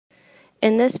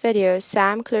In this video,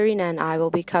 Sam, Clarina, and I will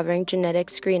be covering genetic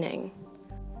screening.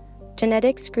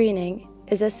 Genetic screening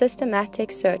is a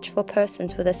systematic search for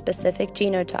persons with a specific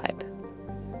genotype.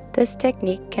 This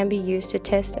technique can be used to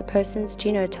test a person's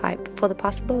genotype for the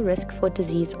possible risk for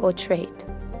disease or trait.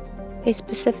 A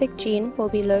specific gene will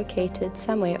be located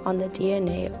somewhere on the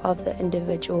DNA of the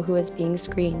individual who is being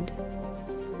screened.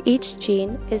 Each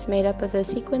gene is made up of a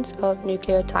sequence of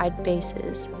nucleotide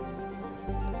bases.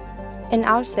 In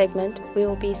our segment, we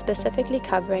will be specifically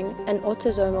covering an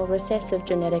autosomal recessive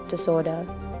genetic disorder.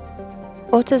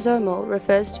 Autosomal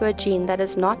refers to a gene that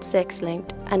is not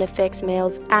sex-linked and affects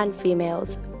males and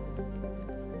females.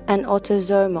 An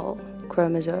autosomal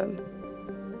chromosome.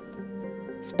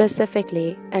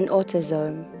 Specifically, an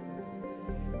autosome.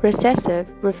 Recessive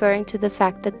referring to the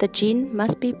fact that the gene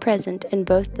must be present in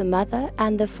both the mother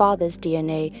and the father's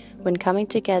DNA when coming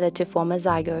together to form a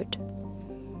zygote.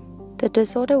 The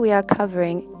disorder we are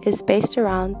covering is based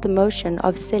around the motion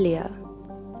of cilia.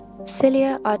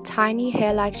 Cilia are tiny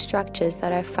hair-like structures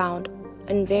that are found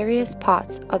in various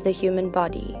parts of the human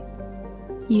body.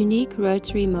 Unique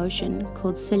rotary motion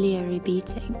called ciliary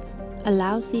beating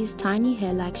allows these tiny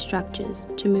hair-like structures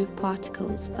to move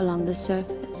particles along the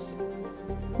surface.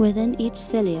 Within each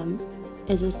cilium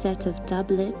is a set of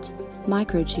doublet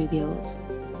microtubules.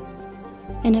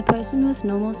 In a person with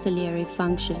normal ciliary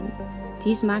function,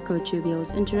 these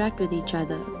microtubules interact with each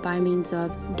other by means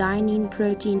of dynein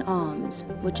protein arms,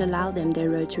 which allow them their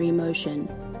rotary motion.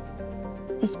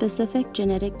 A specific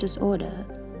genetic disorder,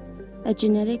 a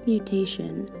genetic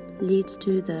mutation, leads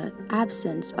to the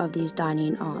absence of these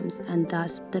dynein arms and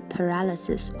thus the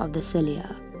paralysis of the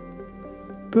cilia,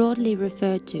 broadly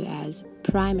referred to as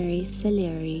primary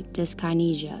ciliary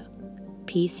dyskinesia,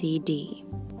 PCD.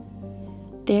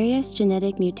 Various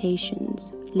genetic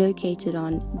mutations located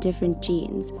on different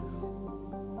genes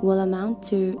will amount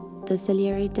to the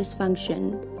ciliary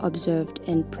dysfunction observed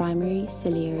in primary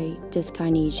ciliary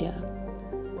dyskinesia,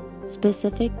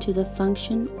 specific to the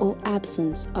function or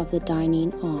absence of the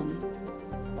dynein arm.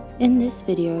 In this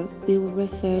video, we will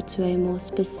refer to a more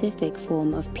specific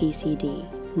form of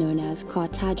PCD, known as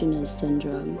Kartagener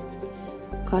syndrome.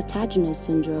 Kartagener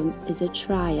syndrome is a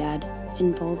triad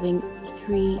involving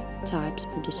 3 types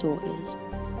of disorders: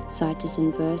 situs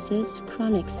inversus,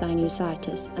 chronic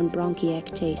sinusitis, and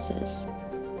bronchiectasis.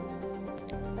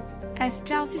 As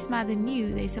Chelsea's mother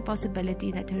knew there's a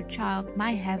possibility that her child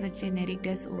might have a genetic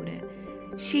disorder,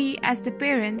 she, as the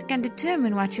parent, can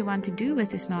determine what she wants to do with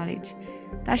this knowledge.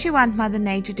 Does she want Mother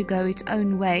Nature to go its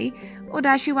own way, or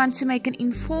does she want to make an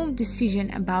informed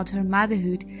decision about her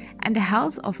motherhood and the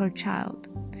health of her child?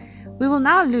 We will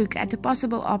now look at the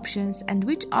possible options and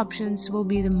which options will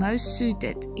be the most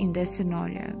suited in this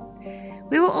scenario.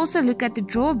 We will also look at the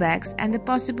drawbacks and the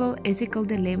possible ethical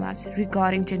dilemmas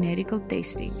regarding genetical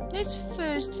testing. Let's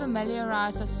first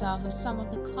familiarize ourselves with some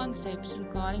of the concepts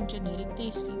regarding genetic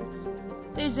testing.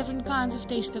 There's different kinds of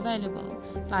tests available,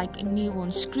 like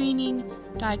newborn screening,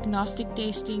 diagnostic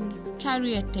testing,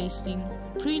 carrier testing,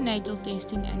 prenatal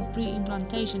testing, and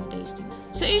pre-implantation testing.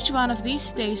 So each one of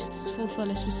these tests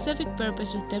fulfill a specific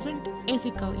purpose with different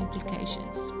ethical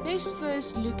implications. Let's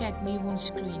first look at newborn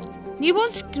screening. Newborn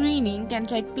screening can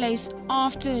take place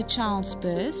after a child's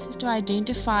birth to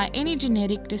identify any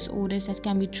genetic disorders that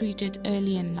can be treated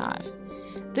early in life.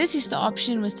 This is the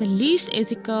option with the least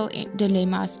ethical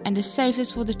dilemmas and the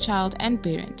safest for the child and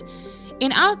parent.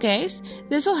 In our case,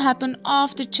 this will happen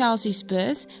after Chelsea's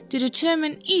birth to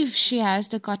determine if she has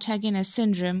the Kartagener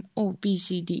syndrome or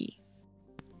PCD.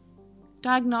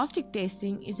 Diagnostic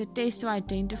testing is a test to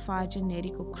identify a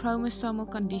genetic or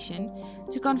chromosomal condition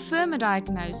to confirm a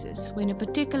diagnosis when a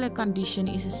particular condition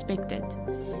is suspected.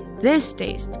 This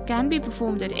test can be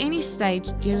performed at any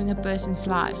stage during a person's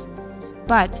life,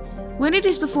 but when it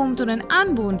is performed on an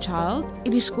unborn child,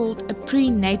 it is called a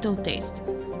prenatal test.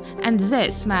 And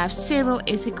this may have several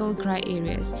ethical grey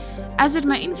areas, as it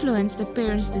may influence the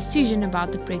parent's decision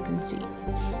about the pregnancy.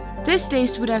 This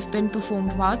test would have been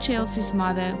performed while Chelsea's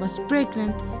mother was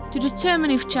pregnant to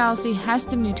determine if Chelsea has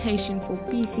the mutation for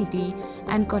PCD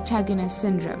and Kartagener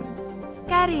syndrome.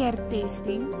 Carrier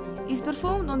testing is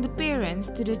performed on the parents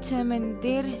to determine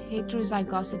their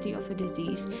heterozygosity of a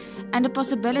disease and the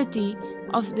possibility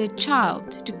of their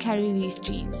child to carry these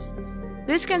genes.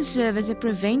 This can serve as a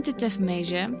preventative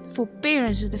measure for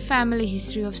parents with a family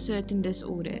history of certain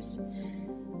disorders.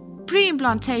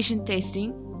 Pre-implantation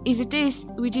testing is a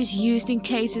test which is used in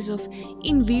cases of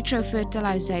in vitro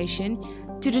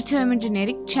fertilization to determine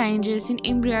genetic changes in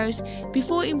embryos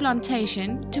before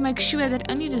implantation to make sure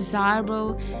that only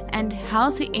desirable and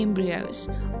healthy embryos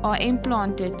are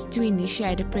implanted to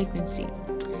initiate a pregnancy.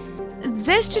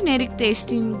 This genetic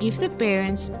testing gives the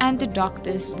parents and the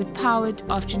doctors the power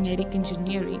of genetic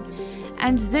engineering,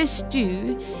 and this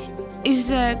too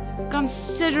is a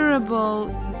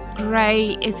considerable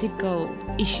grey ethical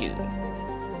issue.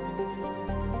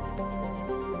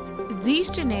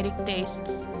 These genetic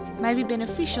tests may be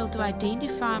beneficial to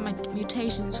identify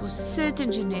mutations for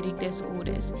certain genetic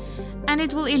disorders, and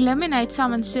it will eliminate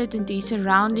some uncertainty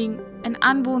surrounding an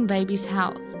unborn baby's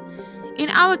health. In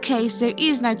our case, there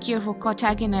is no cure for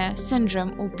Kartagener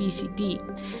syndrome or PCD,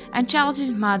 and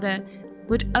Chelsea's mother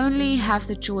would only have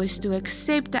the choice to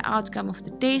accept the outcome of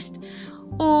the test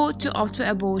or to opt for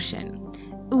abortion,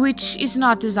 which is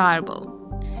not desirable.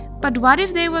 But what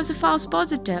if there was a false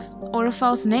positive or a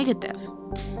false negative?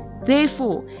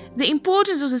 Therefore, the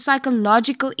importance of the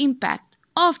psychological impact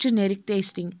of genetic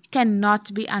testing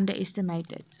cannot be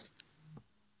underestimated.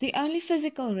 The only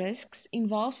physical risks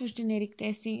involved with genetic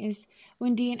testing is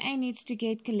when DNA needs to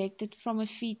get collected from a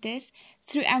fetus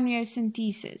through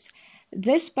amniocentesis.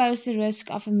 This poses the risk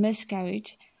of a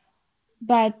miscarriage,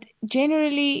 but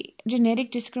generally genetic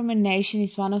discrimination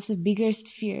is one of the biggest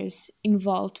fears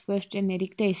involved with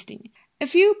genetic testing. A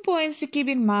few points to keep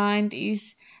in mind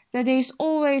is that there is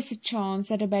always a chance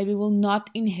that a baby will not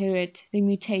inherit the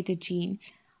mutated gene.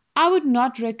 I would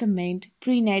not recommend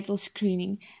prenatal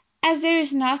screening, as there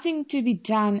is nothing to be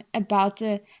done about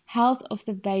the health of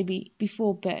the baby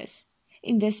before birth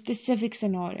in this specific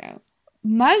scenario.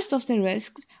 Most of the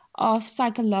risks are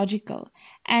psychological,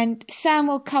 and Sam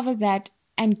will cover that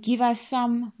and give us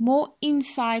some more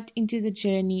insight into the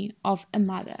journey of a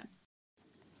mother.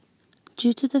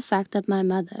 Due to the fact that my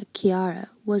mother, Kiara,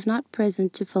 was not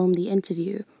present to film the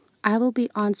interview, I will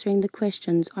be answering the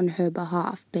questions on her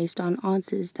behalf based on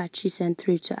answers that she sent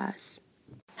through to us.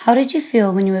 How did you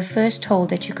feel when you were first told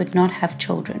that you could not have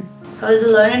children? I was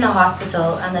alone in a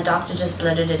hospital and the doctor just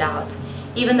blurted it out.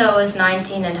 Even though I was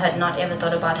 19 and had not ever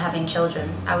thought about having children,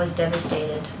 I was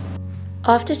devastated.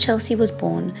 After Chelsea was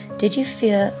born, did you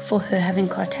fear for her having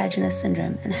Kartagener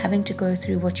syndrome and having to go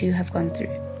through what you have gone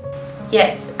through?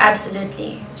 Yes,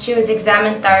 absolutely. She was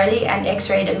examined thoroughly and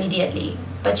x-rayed immediately.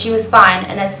 But she was fine,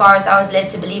 and as far as I was led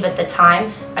to believe at the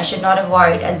time, I should not have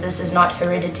worried, as this is not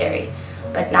hereditary.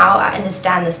 But now I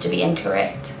understand this to be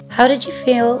incorrect. How did you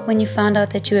feel when you found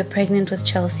out that you were pregnant with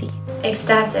Chelsea?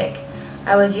 Ecstatic.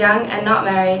 I was young and not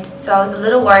married, so I was a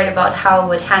little worried about how I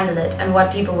would handle it and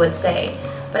what people would say.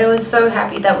 But I was so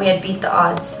happy that we had beat the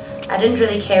odds. I didn't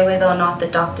really care whether or not the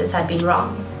doctors had been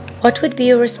wrong. What would be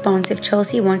your response if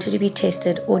Chelsea wanted to be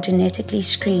tested or genetically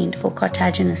screened for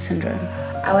Kartagener syndrome?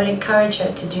 I would encourage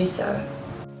her to do so.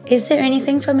 Is there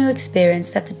anything from your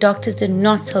experience that the doctors did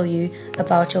not tell you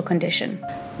about your condition?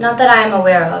 Not that I am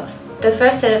aware of. The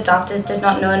first set of doctors did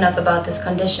not know enough about this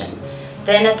condition.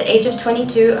 Then at the age of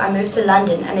 22, I moved to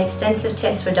London and extensive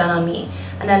tests were done on me,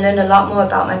 and I learned a lot more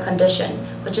about my condition,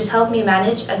 which has helped me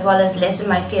manage as well as lessen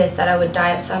my fears that I would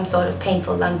die of some sort of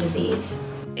painful lung disease.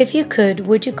 If you could,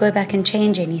 would you go back and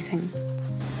change anything?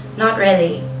 Not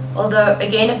really. Although,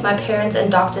 again, if my parents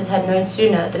and doctors had known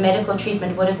sooner, the medical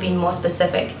treatment would have been more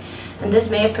specific, and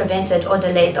this may have prevented or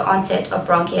delayed the onset of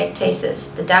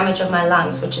bronchiectasis, the damage of my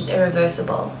lungs, which is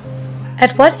irreversible.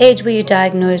 At what age were you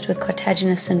diagnosed with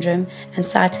Kartagener syndrome and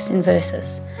situs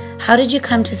inversus? How did you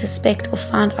come to suspect or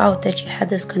find out that you had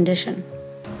this condition?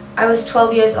 I was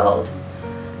 12 years old.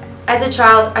 As a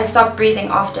child, I stopped breathing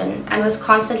often and was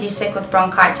constantly sick with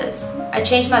bronchitis. I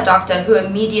changed my doctor, who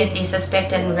immediately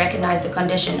suspected and recognized the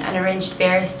condition and arranged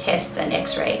various tests and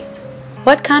x-rays.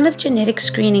 What kind of genetic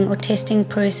screening or testing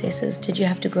processes did you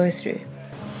have to go through?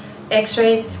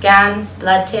 X-rays, scans,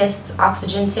 blood tests,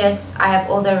 oxygen tests. I have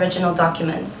all the original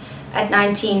documents. At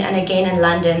 19 and again in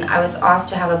London, I was asked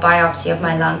to have a biopsy of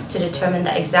my lungs to determine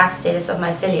the exact status of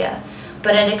my cilia,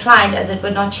 but I declined as it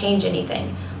would not change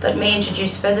anything, but may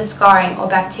introduce further scarring or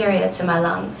bacteria to my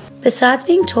lungs. Besides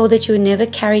being told that you would never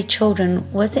carry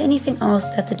children, was there anything else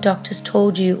that the doctors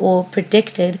told you or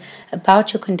predicted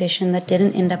about your condition that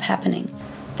didn't end up happening?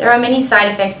 There are many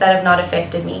side effects that have not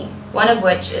affected me, one of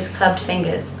which is clubbed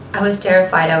fingers. I was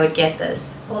terrified I would get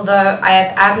this, although I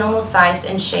have abnormal sized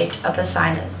and shaped upper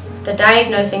sinus. The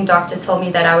diagnosing doctor told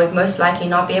me that I would most likely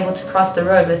not be able to cross the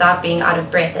road without being out of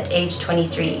breath at age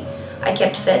 23. I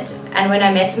kept fit, and when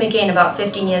I met him again about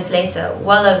 15 years later,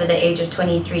 well over the age of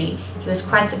 23, he was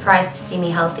quite surprised to see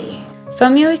me healthy.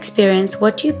 From your experience,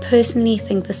 what do you personally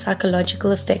think the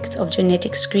psychological effects of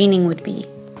genetic screening would be?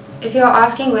 If you're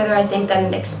asking whether I think that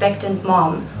an expectant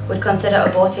mom would consider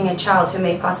aborting a child who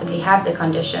may possibly have the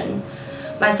condition,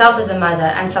 myself as a mother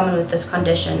and someone with this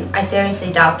condition, I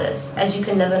seriously doubt this, as you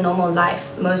can live a normal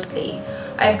life, mostly.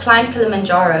 I have climbed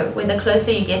Kilimanjaro, where the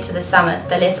closer you get to the summit,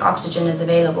 the less oxygen is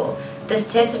available, This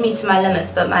tested me to my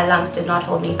limits, but my lungs did not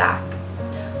hold me back.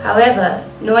 However,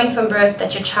 knowing from birth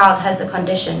that your child has the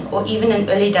condition, or even an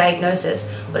early diagnosis,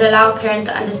 would allow a parent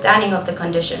the understanding of the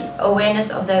condition,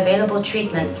 awareness of the available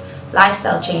treatments,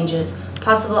 lifestyle changes,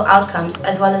 possible outcomes,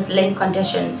 as well as linked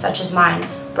conditions such as mine,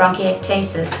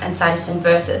 bronchiectasis and situs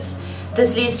inversus.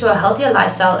 This leads to a healthier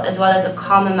lifestyle as well as a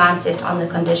calmer mindset on the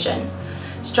condition.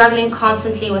 Struggling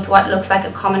constantly with what looks like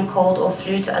a common cold or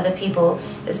flu to other people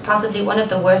is possibly one of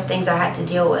the worst things I had to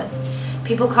deal with.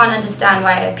 People can't understand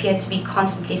why I appear to be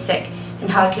constantly sick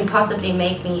and how it can possibly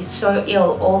make me so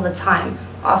ill all the time.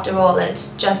 After all,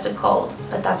 it's just a cold,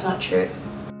 but that's not true.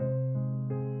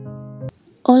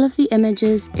 All of the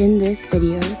images in this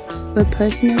video were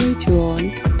personally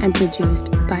drawn and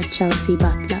produced by Chelsea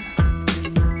Butler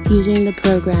using the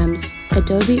programs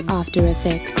Adobe After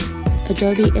Effects,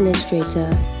 Adobe Illustrator,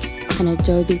 and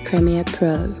Adobe Premiere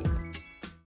Pro.